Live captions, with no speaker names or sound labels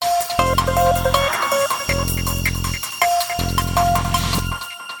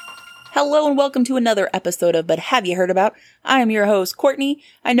Hello and welcome to another episode of But Have You Heard About? I am your host, Courtney.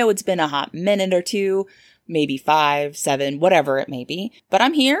 I know it's been a hot minute or two, maybe 5, 7, whatever it may be, but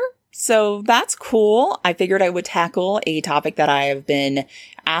I'm here, so that's cool. I figured I would tackle a topic that I have been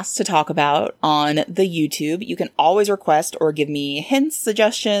asked to talk about on the YouTube. You can always request or give me hints,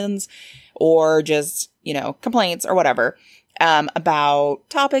 suggestions, or just, complaints or whatever. About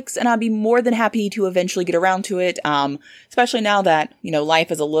topics, and I'd be more than happy to eventually get around to it, especially now that, life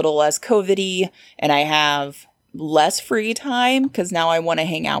is a little less COVID-y, and I have less free time, because now I want to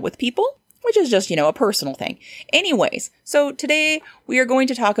hang out with people, which is just, a personal thing. Anyways, so today we are going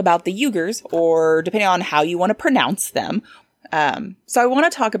to talk about the Uyghurs, or depending on how you want to pronounce them. So I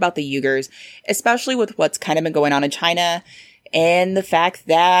want to talk about the Uyghurs, especially with what's kind of been going on in China, and the fact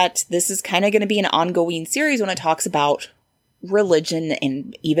that this is kind of going to be an ongoing series when it talks about religion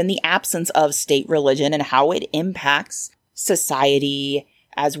and even the absence of state religion and how it impacts society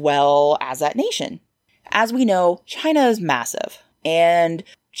as well as that nation. As we know, China is massive, and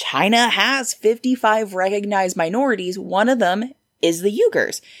China has 55 recognized minorities. One of them is the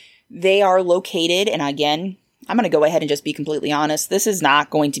Uyghurs. They are located, and again, I'm going to go ahead and just be completely honest. This is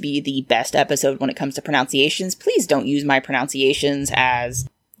not going to be the best episode when it comes to pronunciations. Please don't use my pronunciations as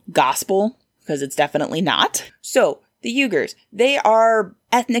gospel, because it's definitely not. So, the Uyghurs, they are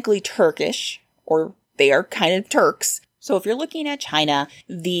ethnically Turkish, or they are kind of Turks. So if you're looking at China,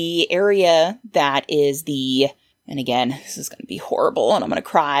 the area that is and again, this is going to be horrible and I'm going to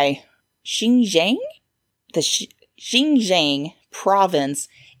cry, Xinjiang? The Xinjiang province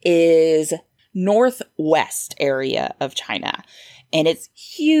is northwest area of China, and it's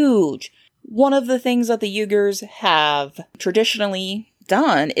huge. One of the things that the Uyghurs have traditionally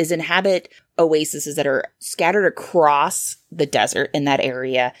done is inhabit oases that are scattered across the desert in that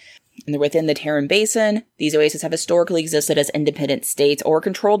area. And they're within the Tarim Basin. These oases have historically existed as independent states or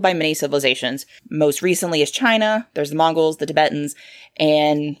controlled by many civilizations. Most recently is China. There's the Mongols, the Tibetans,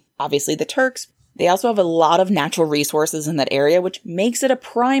 and obviously the Turks. They also have a lot of natural resources in that area, which makes it a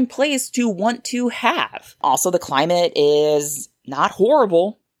prime place to want to have. Also, the climate is not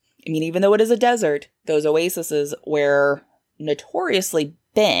horrible. I mean, even though it is a desert, those oases where notoriously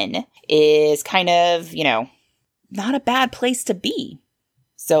been is kind of, not a bad place to be.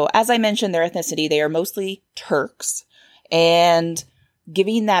 So as I mentioned, their ethnicity, they are mostly Turks. And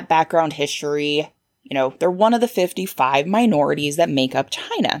giving that background history, they're one of the 55 minorities that make up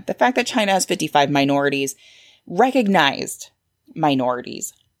China. The fact that China has 55 minorities, recognized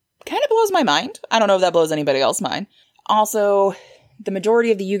minorities, kind of blows my mind. I don't know if that blows anybody else's mind. Also, the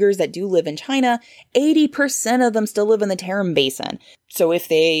majority of the Uyghurs that do live in China, 80% of them still live in the Tarim Basin. So if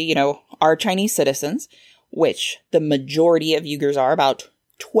they, are Chinese citizens, which the majority of Uyghurs are, about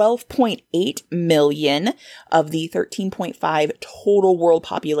 12.8 million of the 13.5 total world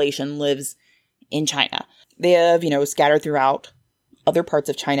population lives in China. They have, scattered throughout other parts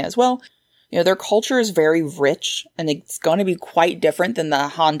of China as well. Their culture is very rich, and it's going to be quite different than the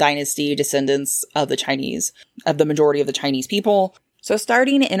Han Dynasty descendants of the majority of the Chinese people. So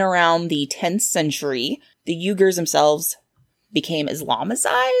starting in around the 10th century, the Uyghurs themselves became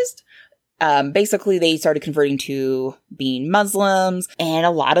Islamicized. Basically, they started converting to being Muslims, and a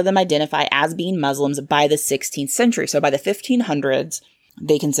lot of them identify as being Muslims by the 16th century. So by the 1500s,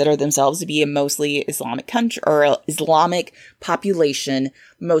 they consider themselves to be a mostly Islamic country or Islamic population,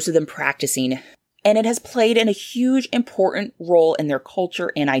 most of them practicing. And it has played a huge, important role in their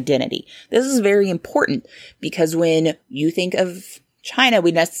culture and identity. This is very important because when you think of China,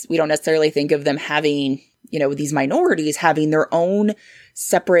 we don't necessarily think of them having, these minorities having their own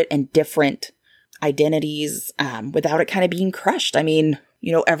separate and different identities without it kind of being crushed. I mean,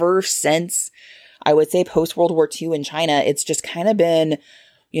 ever since, I would say, post-World War II in China, it's just kind of been,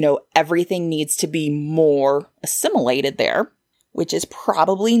 everything needs to be more assimilated there, which is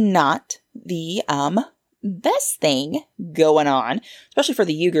probably not the best thing going on, especially for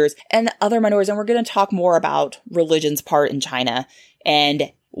the Uyghurs and other minorities. And we're going to talk more about religion's part in China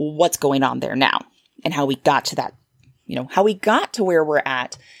and what's going on there now and how we got to that, how we got to where we're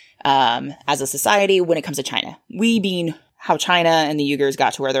at as a society when it comes to China. We being how China and the Uyghurs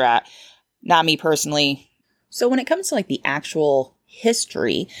got to where they're at, not me personally. So when it comes to the actual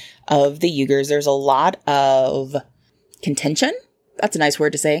history of the Uyghurs, there's a lot of contention. That's a nice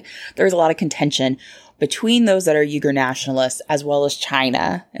word to say. There's a lot of contention between those that are Uyghur nationalists as well as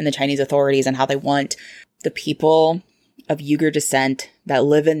China and the Chinese authorities and how they want the people of Uyghur descent that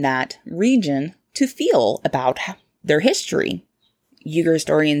live in that region to feel about their history. Uyghur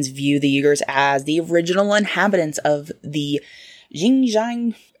historians view the Uyghurs as the original inhabitants of the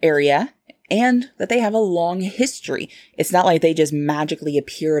Xinjiang area and that they have a long history. It's not like they just magically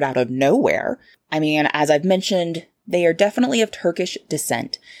appeared out of nowhere. I mean, as I've mentioned, they are definitely of Turkish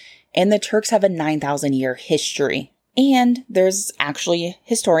descent, and the Turks have a 9,000-year history. And there's actually a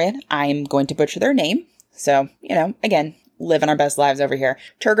historian, I'm going to butcher their name, so, again, living our best lives over here.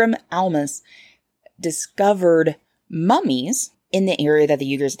 Turgrim Almas discovered mummies in the area that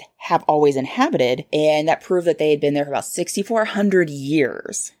the Uyghurs have always inhabited, and that proved that they had been there for about 6,400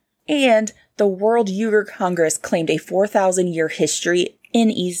 years. And the World Uyghur Congress claimed a 4,000-year history in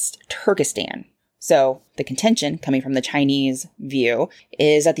East Turkestan. So the contention, coming from the Chinese view,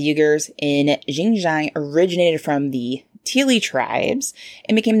 is that the Uyghurs in Xinjiang originated from the Tili tribes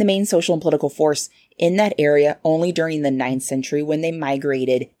and became the main social and political force in that area only during the 9th century when they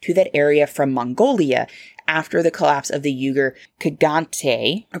migrated to that area from Mongolia after the collapse of the Uyghur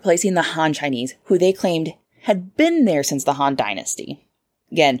Khaganate, replacing the Han Chinese, who they claimed had been there since the Han Dynasty.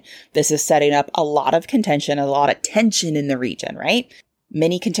 Again, this is setting up a lot of contention, a lot of tension in the region, right?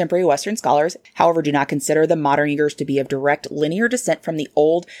 Many contemporary Western scholars, however, do not consider the modern Uyghurs to be of direct linear descent from the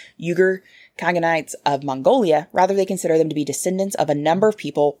old Uyghur Khaganates of Mongolia. Rather, they consider them to be descendants of a number of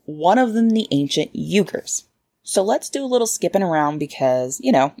people, one of them the ancient Uyghurs. So let's do a little skipping around because,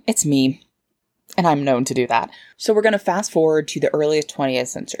 it's me, and I'm known to do that. So we're going to fast forward to the earliest 20th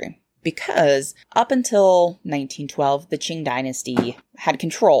century. Because up until 1912, the Qing dynasty had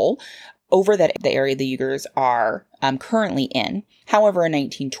control over the area the Uyghurs are currently in. However, in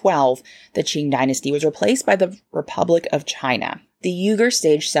 1912, the Qing dynasty was replaced by the Republic of China. The Uyghurs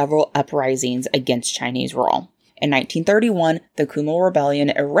staged several uprisings against Chinese rule. In 1931, the Kumul Rebellion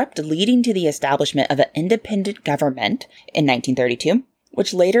erupted, leading to the establishment of an independent government in 1932,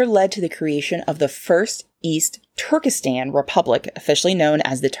 which later led to the creation of the first East Turkestan Republic, officially known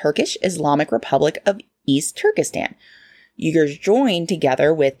as the Turkish Islamic Republic of East Turkestan. Uyghurs joined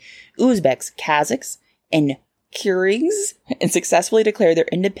together with Uzbeks, Kazakhs, and Kyrgyz and successfully declared their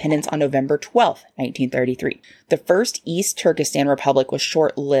independence on November 12, 1933. The first East Turkestan Republic was a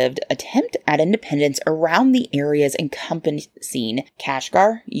short-lived attempt at independence around the areas encompassing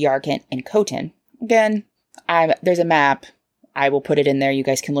Kashgar, Yarkent, and Khotan. Again, there's a map. I will put it in there. You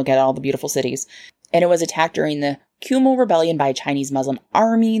guys can look at all the beautiful cities. And it was attacked during the Kumul Rebellion by a Chinese Muslim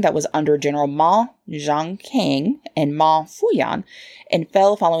army that was under General Ma Zhangkang and Ma Fuyan and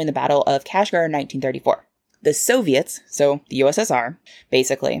fell following the Battle of Kashgar in 1934. The Soviets, so the USSR,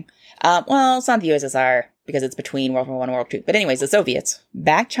 basically, it's not the USSR because it's between World War I and World War II, but anyways, the Soviets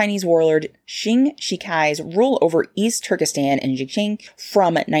backed Chinese warlord Qing Shikai's rule over East Turkestan and Xinjiang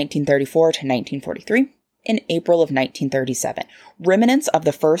from 1934 to 1943. In April of 1937, remnants of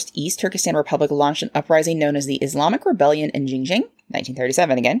the first East Turkestan Republic launched an uprising known as the Islamic Rebellion in Xinjiang,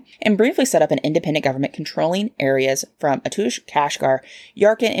 1937 again, and briefly set up an independent government controlling areas from Atush, Kashgar,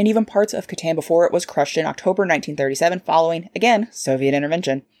 Yarkent, and even parts of Khotan before it was crushed in October 1937 following, again, Soviet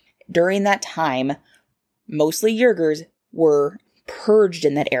intervention. During that time, mostly Uyghurs were purged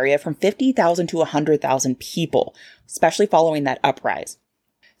in that area from 50,000 to 100,000 people, especially following that uprising.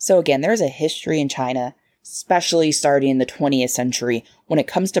 So again, there's a history in China, especially starting in the 20th century, when it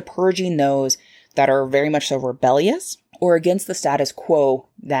comes to purging those that are very much so rebellious or against the status quo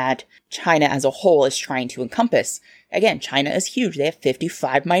that China as a whole is trying to encompass. Again, China is huge. They have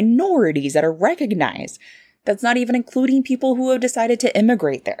 55 minorities that are recognized. That's not even including people who have decided to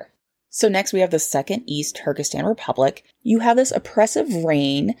immigrate there. So next we have the Second East Turkestan Republic. You have this oppressive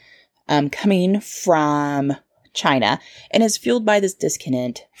reign coming from China, and is fueled by this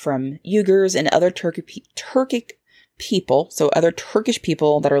discontent from Uyghurs and other Turkic people, so other Turkish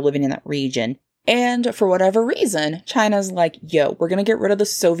people that are living in that region. And for whatever reason, China's like, yo, we're going to get rid of the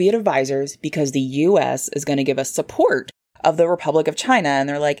Soviet advisors because the US is going to give us support of the Republic of China. And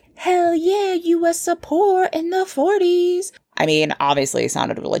they're like, hell yeah, US support in the 40s. I mean, obviously it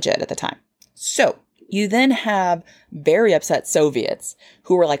sounded legit at the time. So you then have very upset Soviets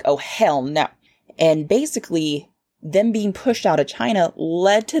who were like, oh, hell no. And basically, them being pushed out of China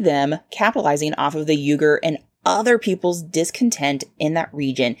led to them capitalizing off of the Uyghur and other people's discontent in that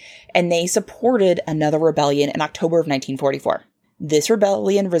region, and they supported another rebellion in October of 1944. This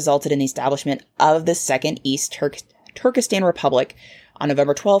rebellion resulted in the establishment of the Second East Turkestan Republic on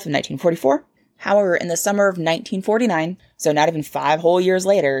November 12th of 1944. However, in the summer of 1949, so not even 5 whole years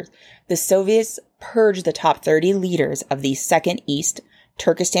later, the Soviets purged the top 30 leaders of the Second East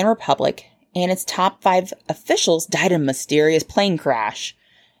Turkestan Republic, and its top 5 officials died in a mysterious plane crash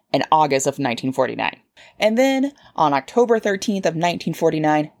in August of 1949. And then, on October 13th of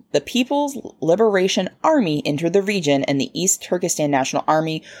 1949, the People's Liberation Army entered the region, and the East Turkestan National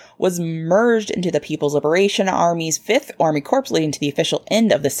Army was merged into the People's Liberation Army's 5th Army Corps, leading to the official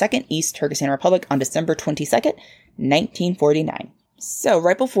end of the Second East Turkestan Republic on December 22nd, 1949. So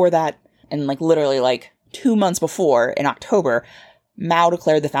right before that, and literally 2 months before, in October, Mao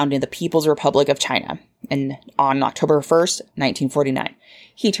declared the founding of the People's Republic of China. And on October 1st, 1949,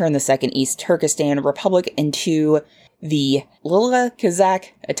 he turned the Second East Turkestan Republic into the Lula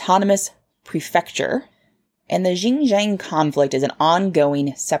Kazakh Autonomous Prefecture. And the Xinjiang conflict is an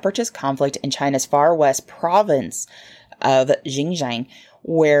ongoing separatist conflict in China's far west province of Xinjiang,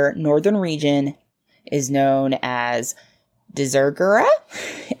 where northern region is known as Dzergara,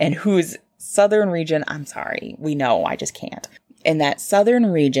 and whose southern region, I just can't. And that southern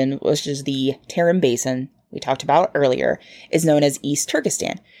region, which is the Tarim Basin we talked about earlier, is known as East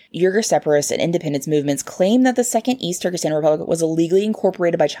Turkestan. Uyghur separatists and independence movements claim that the Second East Turkestan Republic was illegally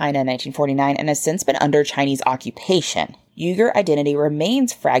incorporated by China in 1949 and has since been under Chinese occupation. Uyghur identity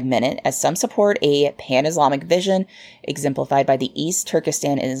remains fragmented, as some support a pan-Islamic vision exemplified by the East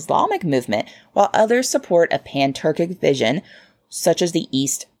Turkestan Islamic movement, while others support a pan-Turkic vision, such as the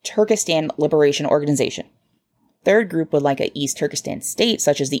East Turkestan Liberation Organization. Third group would like an East Turkestan state,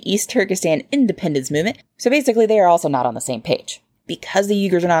 such as the East Turkestan Independence Movement. So basically, they are also not on the same page. Because the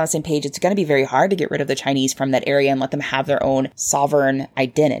Uyghurs are not on the same page, it's going to be very hard to get rid of the Chinese from that area and let them have their own sovereign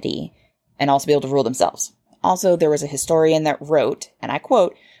identity and also be able to rule themselves. Also, there was a historian that wrote, and I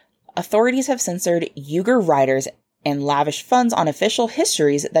quote, "Authorities have censored Uyghur writers and lavished funds on official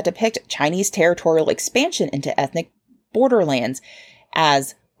histories that depict Chinese territorial expansion into ethnic borderlands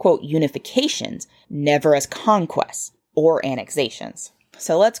as, quote, unifications, never as conquests or annexations."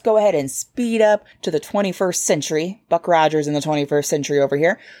 So let's go ahead and speed up to the 21st century. Buck Rogers in the 21st century over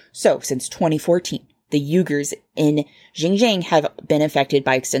here. So since 2014, the Uyghurs in Xinjiang have been affected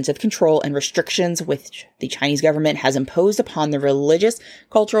by extensive control and restrictions which the Chinese government has imposed upon their religious,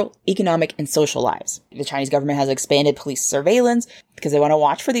 cultural, economic, and social lives. The Chinese government has expanded police surveillance because they want to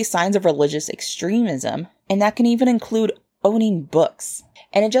watch for these signs of religious extremism, and that can even include owning books.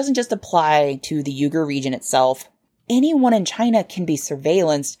 And it doesn't just apply to the Uyghur region itself. Anyone in China can be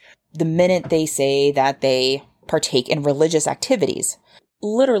surveillanced the minute they say that they partake in religious activities.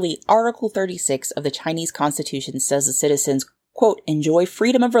 Literally, Article 36 of the Chinese Constitution says the citizens, quote, enjoy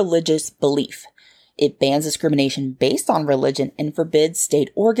freedom of religious belief. It bans discrimination based on religion and forbids state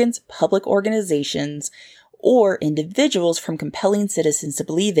organs, public organizations, or individuals from compelling citizens to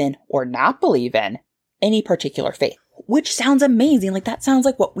believe in or not believe in any particular faith. Which sounds amazing. That sounds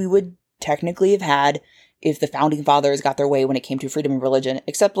like what we would technically have had if the founding fathers got their way when it came to freedom of religion,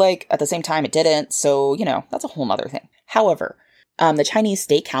 except at the same time it didn't. So, that's a whole nother thing. However, the Chinese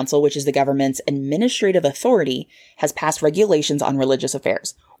State Council, which is the government's administrative authority, has passed regulations on religious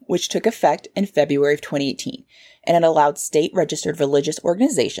affairs, which took effect in February of 2018. And it allowed state-registered religious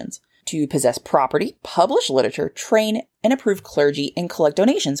organizations to possess property, publish literature, train and approve clergy, and collect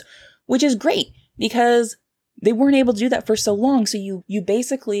donations, which is great because they weren't able to do that for so long. So you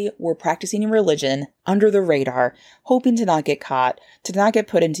basically were practicing your religion under the radar, hoping to not get caught, to not get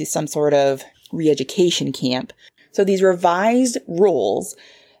put into some sort of re-education camp. So these revised rules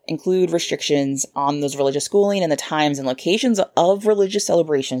include restrictions on those religious schooling and the times and locations of religious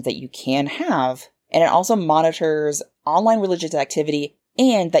celebrations that you can have. And it also monitors online religious activity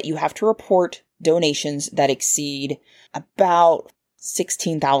and that you have to report donations that exceed about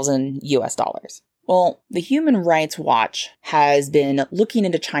 $16,000 US. Well, the Human Rights Watch has been looking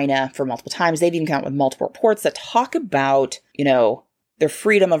into China for multiple times. They've even come out with multiple reports that talk about, their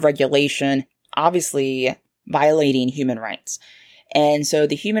freedom of regulation, obviously violating human rights. And so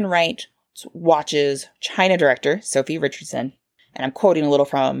the Human Rights Watch's China director, Sophie Richardson, and I'm quoting a little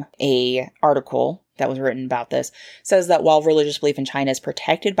from a article that was written about this, says that while religious belief in China is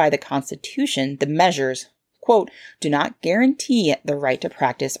protected by the Constitution, the measures, quote, do not guarantee the right to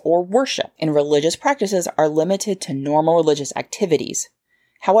practice or worship, and religious practices are limited to normal religious activities.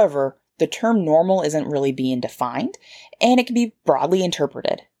 However, the term normal isn't really being defined, and it can be broadly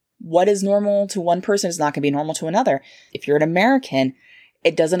interpreted. What is normal to one person is not going to be normal to another. If you're an American,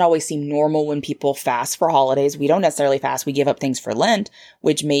 it doesn't always seem normal when people fast for holidays. We don't necessarily fast. We give up things for Lent,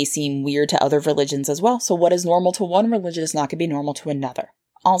 which may seem weird to other religions as well. So what is normal to one religion is not going to be normal to another.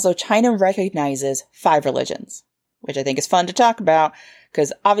 Also, China recognizes 5 religions, which I think is fun to talk about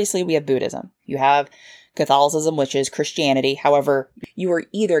because obviously we have Buddhism. You have Catholicism, which is Christianity. However, you are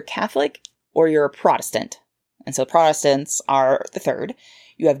either Catholic or you're a Protestant. And so Protestants are the third.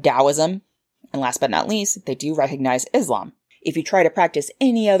 You have Taoism. And last but not least, they do recognize Islam. If you try to practice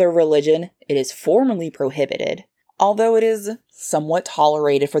any other religion, it is formally prohibited. although it is somewhat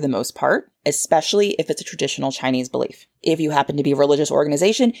tolerated for the most part, especially if it's a traditional Chinese belief. If you happen to be a religious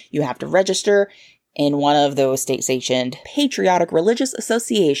organization, you have to register in one of those state-sanctioned patriotic religious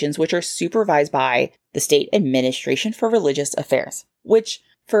associations, which are supervised by the State Administration for Religious Affairs, which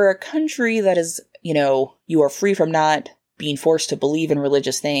for a country that is, you are free from not being forced to believe in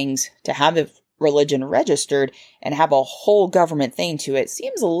religious things, to have a religion registered and have a whole government thing to it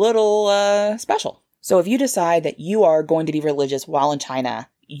seems a little special. So if you decide that you are going to be religious while in China,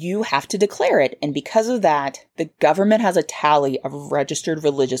 you have to declare it. And because of that, the government has a tally of registered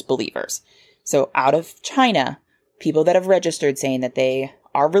religious believers. So out of China, people that have registered saying that they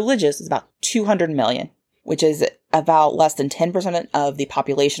are religious is about 200 million, which is about less than 10% of the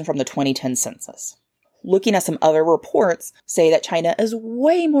population from the 2010 census. Looking at some other reports say that China is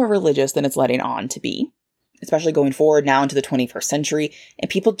way more religious than it's letting on to be, especially going forward now into the 21st century, and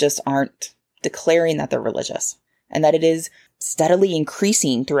people just aren't declaring that they're religious, and that it is steadily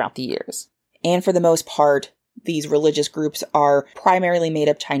increasing throughout the years. And for the most part, these religious groups are primarily made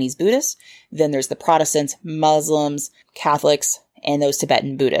up Chinese Buddhists. Then there's the Protestants, Muslims, Catholics, and those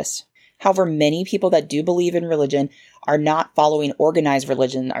Tibetan Buddhists. However, many people that do believe in religion are not following organized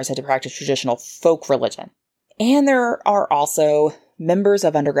religion, are said to practice traditional folk religion. And there are also members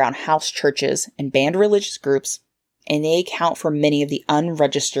of underground house churches and banned religious groups, and they account for many of the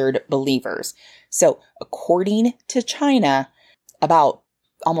unregistered believers. So, according to China, about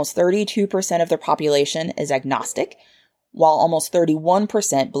almost 32% of their population is agnostic, while almost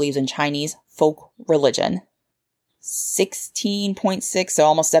 31% believes in Chinese folk religion. 16.6, so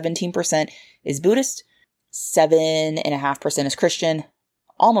almost 17% is Buddhist, 7.5% is Christian,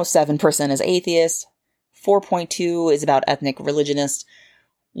 almost 7% is atheist, 4.2% is about ethnic religionists,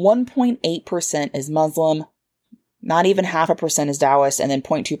 1.8% is Muslim, not even 0.5% is Taoist, and then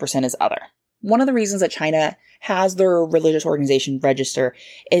 0.2% is other. One of the reasons that China has their religious organization register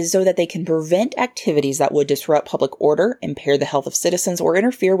is so that they can prevent activities that would disrupt public order, impair the health of citizens, or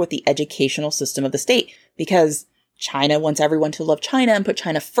interfere with the educational system of the state. Because China wants everyone to love China and put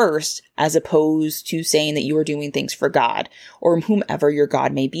China first, as opposed to saying that you are doing things for God, or whomever your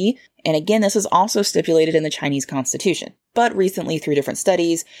God may be. And again, this is also stipulated in the Chinese constitution. But recently, through different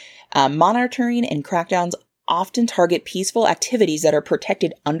studies, monitoring and crackdowns often target peaceful activities that are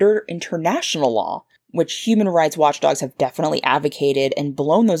protected under international law, which human rights watchdogs have definitely advocated and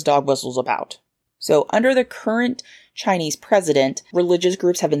blown those dog whistles about. So under the current Chinese president, religious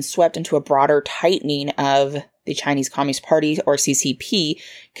groups have been swept into a broader tightening of the Chinese Communist Party, or CCP,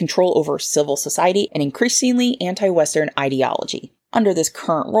 control over civil society and increasingly anti-Western ideology. Under this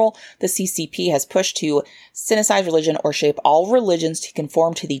current role, the CCP has pushed to sinicize religion or shape all religions to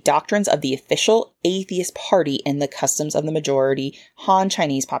conform to the doctrines of the official atheist party and the customs of the majority Han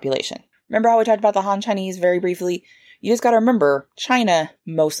Chinese population. Remember how we talked about the Han Chinese very briefly? You just gotta remember, China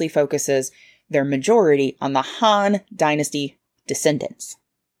mostly focuses their majority on the Han Dynasty descendants.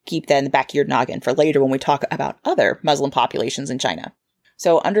 Keep that in the back of your noggin for later when we talk about other Muslim populations in China.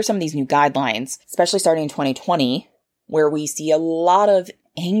 So under some of these new guidelines, especially starting in 2020, where we see a lot of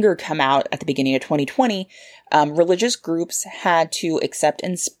anger come out at the beginning of 2020, religious groups had to accept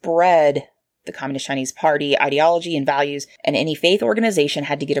and spread the Communist Chinese Party ideology and values, and any faith organization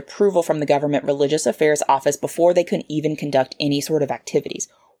had to get approval from the government religious affairs office before they could even conduct any sort of activities,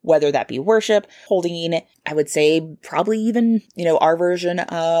 whether that be worship, holding, I would say, probably even, our version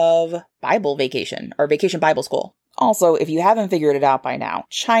of Bible vacation or vacation Bible school. Also, if you haven't figured it out by now,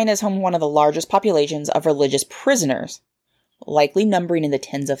 China is home to one of the largest populations of religious prisoners, likely numbering in the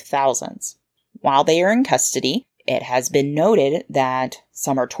tens of thousands. While they are in custody, it has been noted that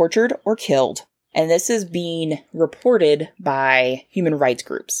some are tortured or killed, and this is being reported by human rights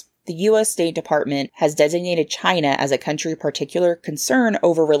groups. The U.S. State Department has designated China as a country of particular concern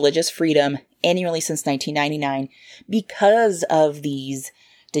over religious freedom annually since 1999 because of these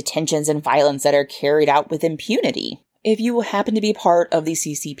detentions and violence that are carried out with impunity. If you happen to be part of the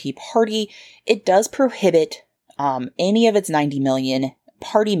CCP party, it does prohibit any of its 90 million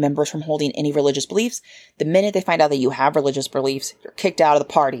party members from holding any religious beliefs. The minute they find out that you have religious beliefs, you're kicked out of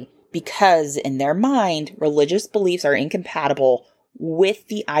the party because in their mind, religious beliefs are incompatible with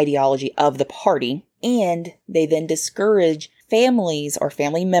the ideology of the party, and they then discourage families or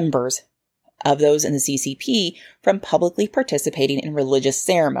family members of those in the CCP from publicly participating in religious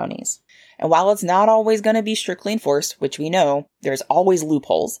ceremonies. And while it's not always going to be strictly enforced, which we know, there's always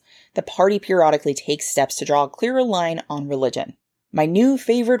loopholes, the party periodically takes steps to draw a clearer line on religion. My new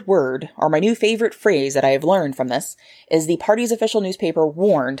favorite word, or my new favorite phrase that I have learned from this, is the party's official newspaper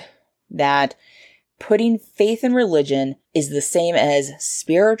warned that putting faith in religion is the same as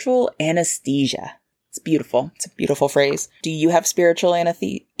spiritual anesthesia. It's beautiful. It's a beautiful phrase. Do you have spiritual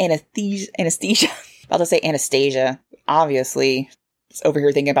anesthesia? About to say Anastasia. Obviously, it's over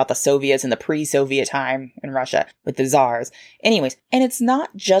here thinking about the Soviets and the pre-Soviet time in Russia with the czars. Anyways, and it's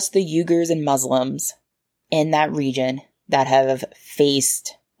not just the Uyghurs and Muslims in that region that have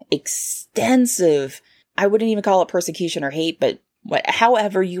faced extensive, I wouldn't even call it persecution or hate, but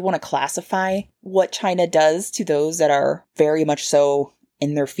however you want to classify what China does to those that are very much so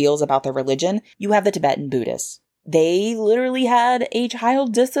in their feels about their religion. You have the Tibetan Buddhists. They literally had a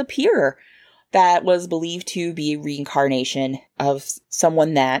child disappear that was believed to be a reincarnation of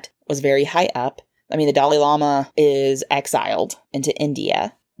someone that was very high up. I mean, the Dalai Lama is exiled into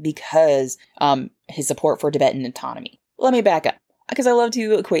India because his support for Tibetan autonomy. Let me back up, because I love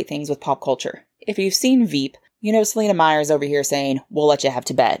to equate things with pop culture. If you've seen Veep, you know Selena Meyer's over here saying, we'll let you have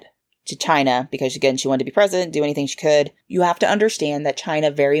Tibet to China because, again, she wanted to be president, do anything she could. You have to understand that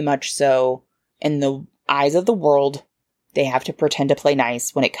China very much so, in the eyes of the world, they have to pretend to play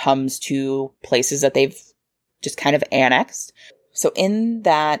nice when it comes to places that they've just kind of annexed. So in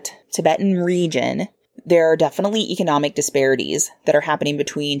that Tibetan region, there are definitely economic disparities that are happening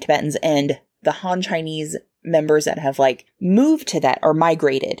between Tibetans and the Han Chinese members that have moved to that or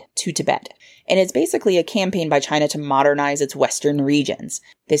migrated to Tibet. And it's basically a campaign by China to modernize its western regions.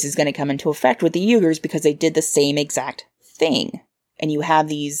 This is going to come into effect with the Uyghurs because they did the same exact thing. And you have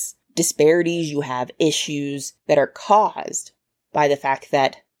these disparities, you have issues that are caused by the fact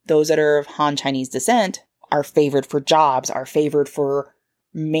that those that are of Han Chinese descent are favored for jobs, are favored for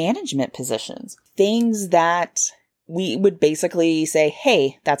management positions. Things that we would basically say,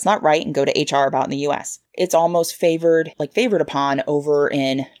 hey, that's not right, and go to HR about in the US. It's almost favored upon over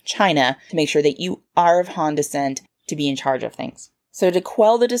in China to make sure that you are of Han descent to be in charge of things. So to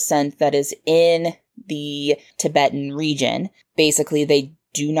quell the dissent that is in the Tibetan region, basically they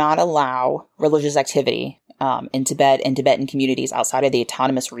do not allow religious activity in Tibet and Tibetan communities outside of the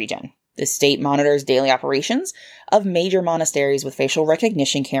autonomous region. The state monitors daily operations of major monasteries with facial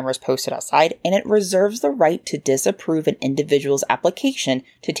recognition cameras posted outside, and it reserves the right to disapprove an individual's application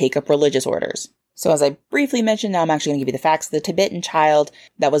to take up religious orders. So as I briefly mentioned, now I'm actually going to give you the facts. The Tibetan child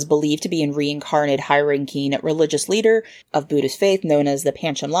that was believed to be a reincarnated high-ranking religious leader of Buddhist faith known as the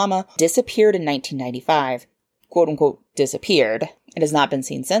Panchen Lama disappeared in 1995. Quote-unquote disappeared. It has not been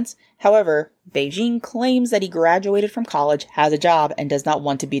seen since. However, Beijing claims that he graduated from college, has a job, and does not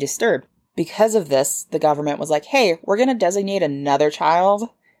want to be disturbed. Because of this, the government was like, hey, we're going to designate another child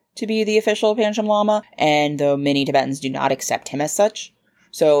to be the official Panchen Lama, and though many Tibetans do not accept him as such.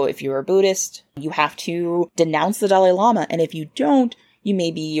 So if you're a Buddhist, you have to denounce the Dalai Lama, and if you don't, you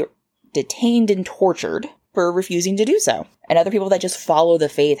may be detained and tortured for refusing to do so. And other people that just follow the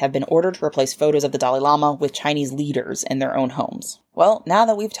faith have been ordered to replace photos of the Dalai Lama with Chinese leaders in their own homes. Well, now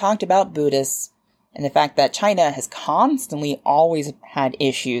that we've talked about Buddhists and the fact that China has constantly always had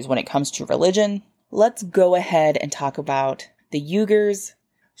issues when it comes to religion, let's go ahead and talk about the Uyghurs.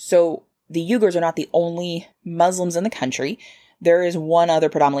 So the Uyghurs are not the only Muslims in the country. There is one other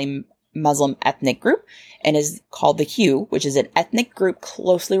predominantly Muslim ethnic group, and is called the Hui, which is an ethnic group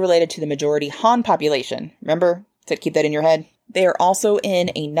closely related to the majority Han population. Remember to keep that in your head. They are also in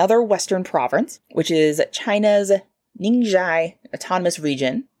another Western province, which is China's Ningxia Autonomous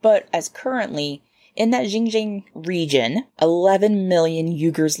Region. But as currently, in that Xinjiang region, 11 million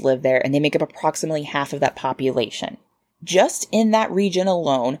Uyghurs live there, and they make up approximately half of that population. Just in that region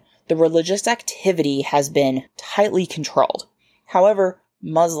alone, the religious activity has been tightly controlled. However,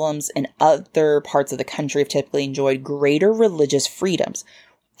 Muslims in other parts of the country have typically enjoyed greater religious freedoms.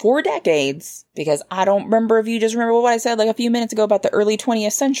 For decades, because I don't remember if you just remember what I said a few minutes ago about the early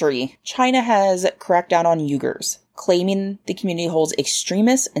 20th century, China has cracked down on Uyghurs, claiming the community holds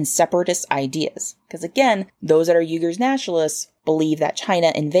extremist and separatist ideas. Because again, those that are Uyghurs nationalists believe that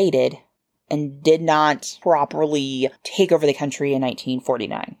China invaded and did not properly take over the country in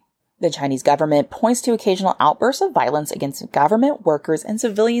 1949. The Chinese government points to occasional outbursts of violence against government workers and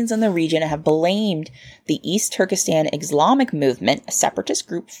civilians in the region and have blamed the East Turkestan Islamic Movement, a separatist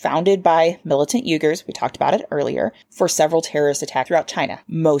group founded by militant Uyghurs, we talked about it earlier, for several terrorist attacks throughout China.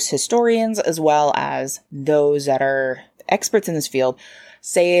 Most historians, as well as those that are experts in this field,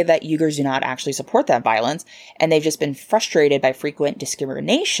 say that Uyghurs do not actually support that violence, and they've just been frustrated by frequent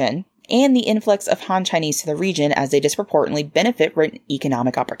discrimination and the influx of Han Chinese to the region as they disproportionately benefit from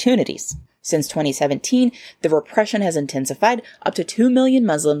economic opportunities. Since 2017, the repression has intensified. Up to 2 million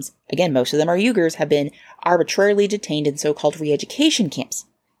Muslims, again, most of them are Uyghurs, have been arbitrarily detained in so-called re-education camps,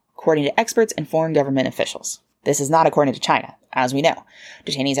 according to experts and foreign government officials. This is not according to China, as we know.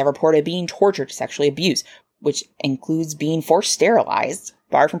 Detainees have reported being tortured, sexually abused, which includes being forced sterilized,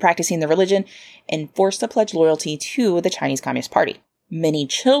 barred from practicing their religion, and forced to pledge loyalty to the Chinese Communist Party. Many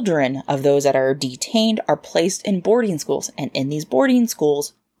children of those that are detained are placed in boarding schools, and in these boarding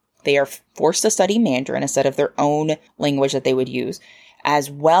schools, they are forced to study Mandarin instead of their own language that they would use, as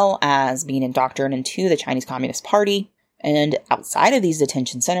well as being indoctrinated into the Chinese Communist Party. And outside of these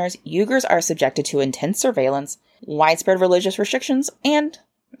detention centers, Uyghurs are subjected to intense surveillance, widespread religious restrictions, and,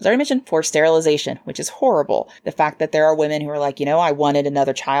 as I already mentioned, forced sterilization, which is horrible. The fact that there are women who are like, I wanted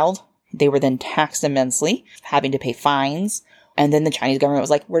another child. They were then taxed immensely, having to pay fines. And then the Chinese government was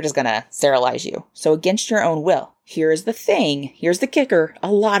like, we're just going to sterilize you. So against your own will. Here's the thing. Here's the kicker.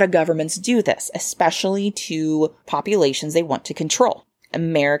 A lot of governments do this, especially to populations they want to control.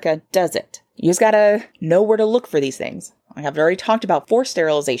 America does it. You just got to know where to look for these things. I have already talked about forced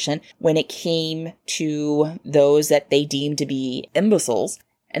sterilization when it came to those that they deemed to be imbeciles.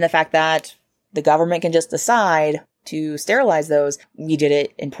 And the fact that the government can just decide to sterilize those. We did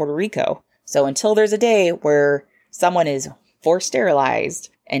it in Puerto Rico. So until there's a day where someone is forced sterilized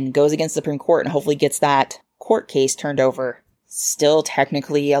and goes against the Supreme Court and hopefully gets that court case turned over, still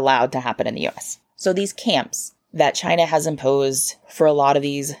technically allowed to happen in the US. So these camps that China has imposed for a lot of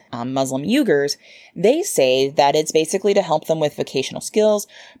these Muslim Uyghurs, they say that it's basically to help them with vocational skills,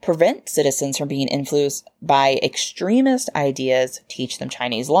 prevent citizens from being influenced by extremist ideas, teach them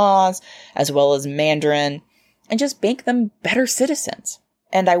Chinese laws, as well as Mandarin, and just make them better citizens.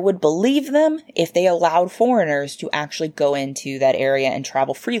 And I would believe them if they allowed foreigners to actually go into that area and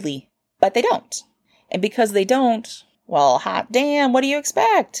travel freely, but they don't. And because they don't, well, hot damn, what do you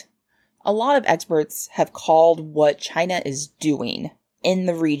expect? A lot of experts have called what China is doing in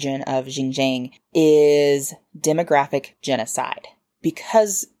the region of Xinjiang is demographic genocide.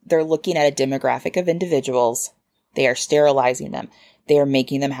 Because they're looking at a demographic of individuals, they are sterilizing them. They are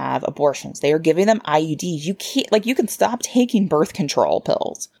making them have abortions. They are giving them IUDs. You can stop taking birth control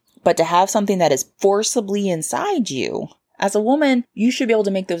pills. But to have something that is forcibly inside you, as a woman, you should be able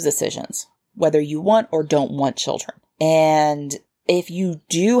to make those decisions, whether you want or don't want children. And if you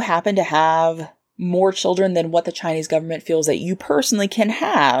do happen to have more children than what the Chinese government feels that you personally can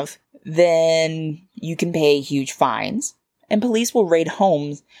have, then you can pay huge fines. And police will raid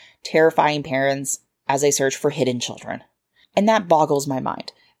homes, terrifying parents as they search for hidden children. And that boggles my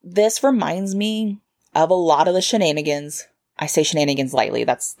mind. This reminds me of a lot of the shenanigans. I say shenanigans lightly.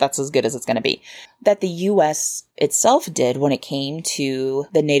 That's as good as it's going to be. That the U.S. itself did when it came to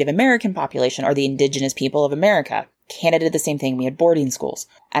the Native American population or the indigenous people of America. Canada did the same thing. We had boarding schools.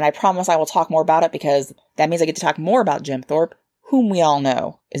 And I promise I will talk more about it because that means I get to talk more about Jim Thorpe, whom we all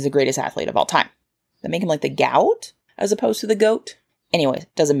know is the greatest athlete of all time. They make him like the gout as opposed to the goat. Anyway,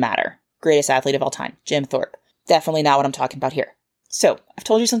 doesn't matter. Greatest athlete of all time, Jim Thorpe. Definitely not what I'm talking about here. So, I've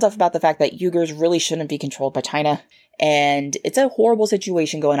told you some stuff about the fact that Uyghurs really shouldn't be controlled by China, and it's a horrible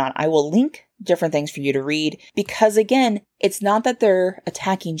situation going on. I will link different things for you to read, because again, it's not that they're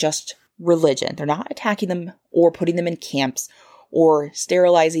attacking just religion. They're not attacking them or putting them in camps or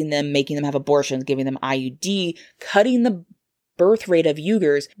sterilizing them, making them have abortions, giving them IUD, cutting the birth rate of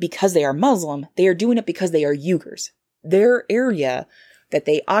Uyghurs because they are Muslim. They are doing it because they are Uyghurs. Their area that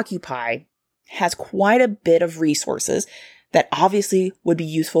they occupy has quite a bit of resources that obviously would be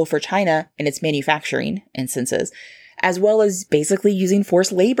useful for China in its manufacturing instances, as well as basically using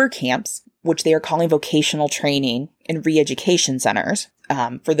forced labor camps, which they are calling vocational training and re-education centers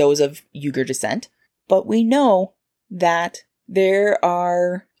for those of Uyghur descent. But we know that there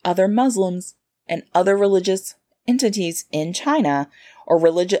are other Muslims and other religious entities in China, or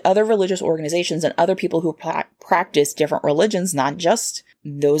other religious organizations and other people who practice different religions, not just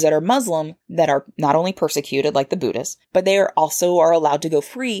those that are Muslim, that are not only persecuted like the Buddhists, but they are also allowed to go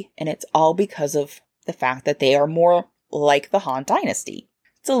free. And it's all because of the fact that they are more like the Han Dynasty.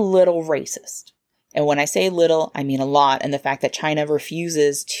 It's a little racist. And when I say little, I mean a lot. And the fact that China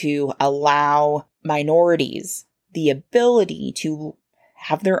refuses to allow minorities the ability to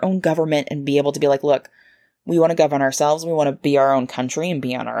have their own government and be able to be like, look, we want to govern ourselves. We want to be our own country and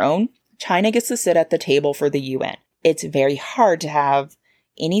be on our own. China gets to sit at the table for the UN. It's very hard to have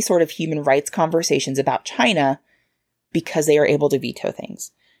any sort of human rights conversations about China because they are able to veto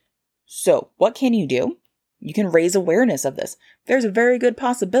things. So what can you do? You can raise awareness of this. There's a very good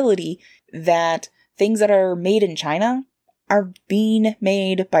possibility that things that are made in China are being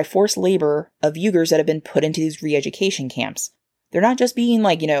made by forced labor of Uyghurs that have been put into these re-education camps. They're not just being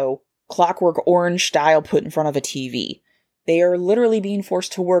like, Clockwork Orange style put in front of a TV. They are literally being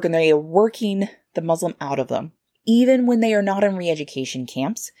forced to work, and they are working the Muslim out of them. Even when they are not in re-education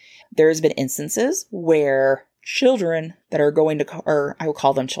camps, there's been instances where children that are going to, or I will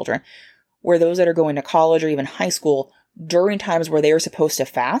call them children, where those that are going to college or even high school during times where they are supposed to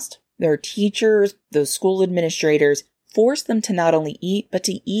fast, their teachers, those school administrators force them to not only eat, but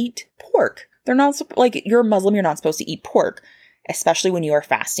to eat pork. They're not, like, you're a Muslim, you're not supposed to eat pork, especially when you are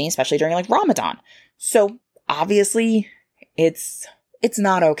fasting, especially during like Ramadan. So obviously it's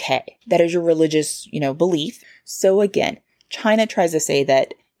not okay. That is your religious, belief. So again, China tries to say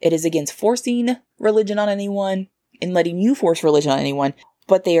that it is against forcing religion on anyone and letting you force religion on anyone,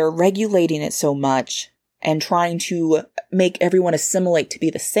 but they are regulating it so much and trying to make everyone assimilate to be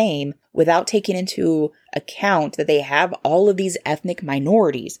the same without taking into account that they have all of these ethnic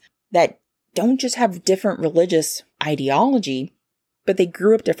minorities that don't just have different religious ideology, but they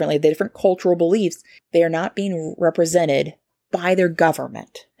grew up differently. They have different cultural beliefs. They are not being represented by their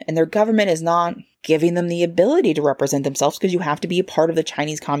government. And their government is not giving them the ability to represent themselves because you have to be a part of the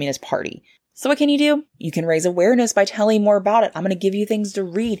Chinese Communist Party. So what can you do? You can raise awareness by telling more about it. I'm going to give you things to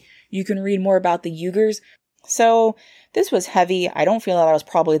read. You can read more about the Uyghurs. So this was heavy. I don't feel that I was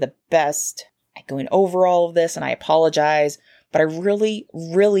probably the best at going over all of this, and I apologize. But I really,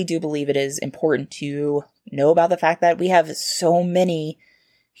 really do believe it is important to know about the fact that we have so many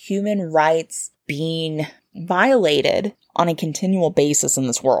human rights being violated on a continual basis in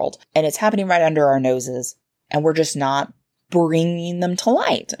this world. And it's happening right under our noses. And we're just not bringing them to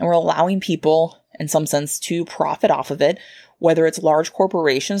light. And we're allowing people, in some sense, to profit off of it, whether it's large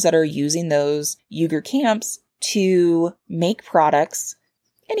corporations that are using those Uyghur camps to make products.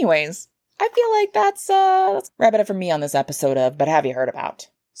 Anyways, I feel like that's wrap it up for me on this episode of But Have You Heard About?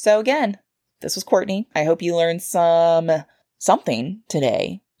 So again, this was Courtney. I hope you learned something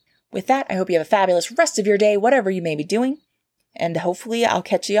today. With that, I hope you have a fabulous rest of your day, whatever you may be doing. And hopefully I'll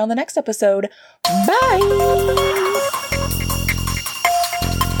catch you on the next episode. Bye!